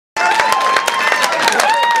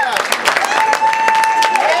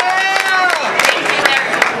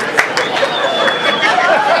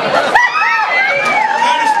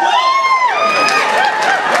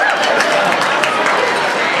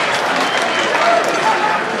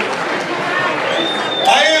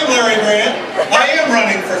I am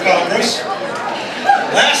running for Congress.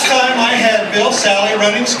 Last time I had Bill Sally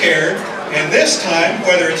running scared, and this time,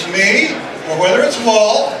 whether it's me or whether it's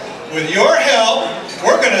Walt, with your help,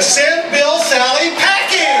 we're going to send Bill Sally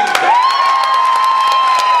packing!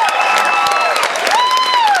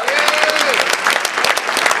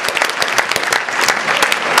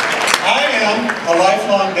 I am a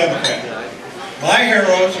lifelong Democrat. My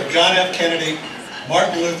heroes are John F. Kennedy,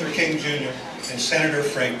 Martin Luther King Jr., and Senator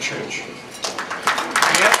Frank Church.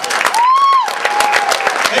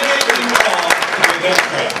 They made me proud to be a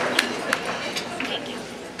Democrat.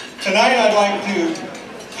 Tonight I'd like to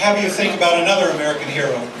have you think about another American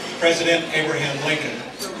hero, President Abraham Lincoln.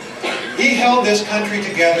 He held this country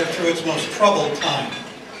together through its most troubled time.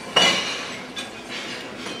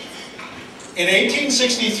 In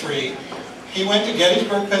 1863, he went to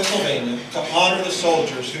Gettysburg, Pennsylvania to honor the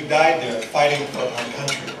soldiers who died there fighting for our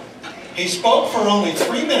country. He spoke for only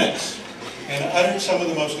 3 minutes and uttered some of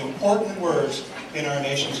the most important words in our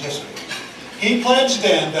nation's history. He pledged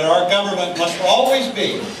then that our government must always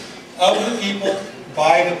be of the people,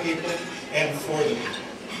 by the people, and for the people.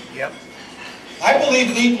 Yep. I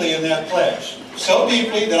believe deeply in that pledge, so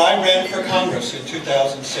deeply that I ran for Congress in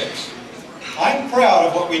 2006. I'm proud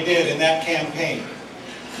of what we did in that campaign,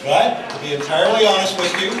 but to be entirely honest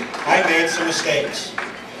with you, I made some mistakes.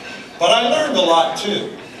 But I learned a lot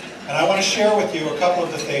too, and I want to share with you a couple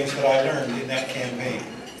of the things that I learned in that campaign.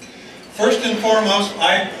 First and foremost,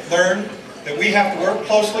 I learned that we have to work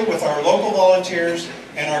closely with our local volunteers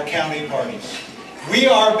and our county parties. We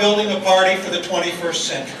are building a party for the 21st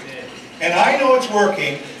century. And I know it's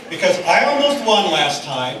working because I almost won last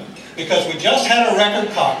time, because we just had a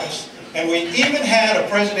record caucus, and we even had a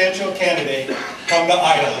presidential candidate come to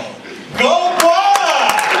Idaho. Go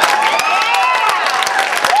Bob!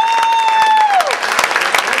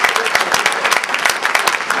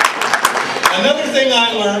 Another thing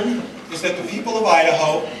I learned is that the people of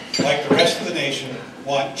Idaho, like the rest of the nation,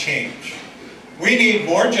 want change. We need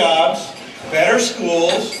more jobs, better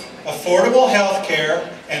schools, affordable health care,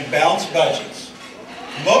 and balanced budgets.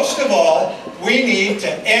 Most of all, we need to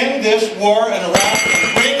end this war in Iraq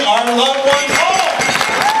and bring our loved ones home.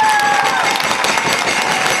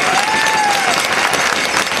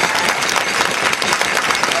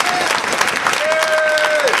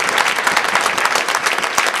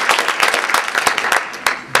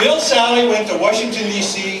 Bill Sally went to Washington,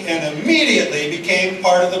 D.C. and immediately became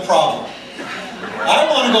part of the problem. I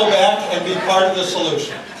want to go back and be part of the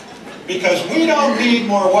solution. Because we don't need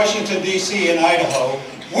more Washington, D.C. in Idaho.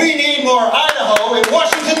 We need more Idaho in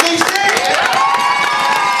Washington, D.C.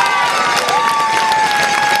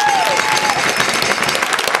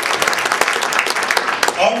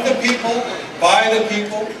 Of the people, by the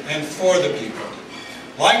people, and for the people.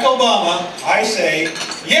 Like Obama, I say,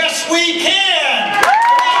 yes we can!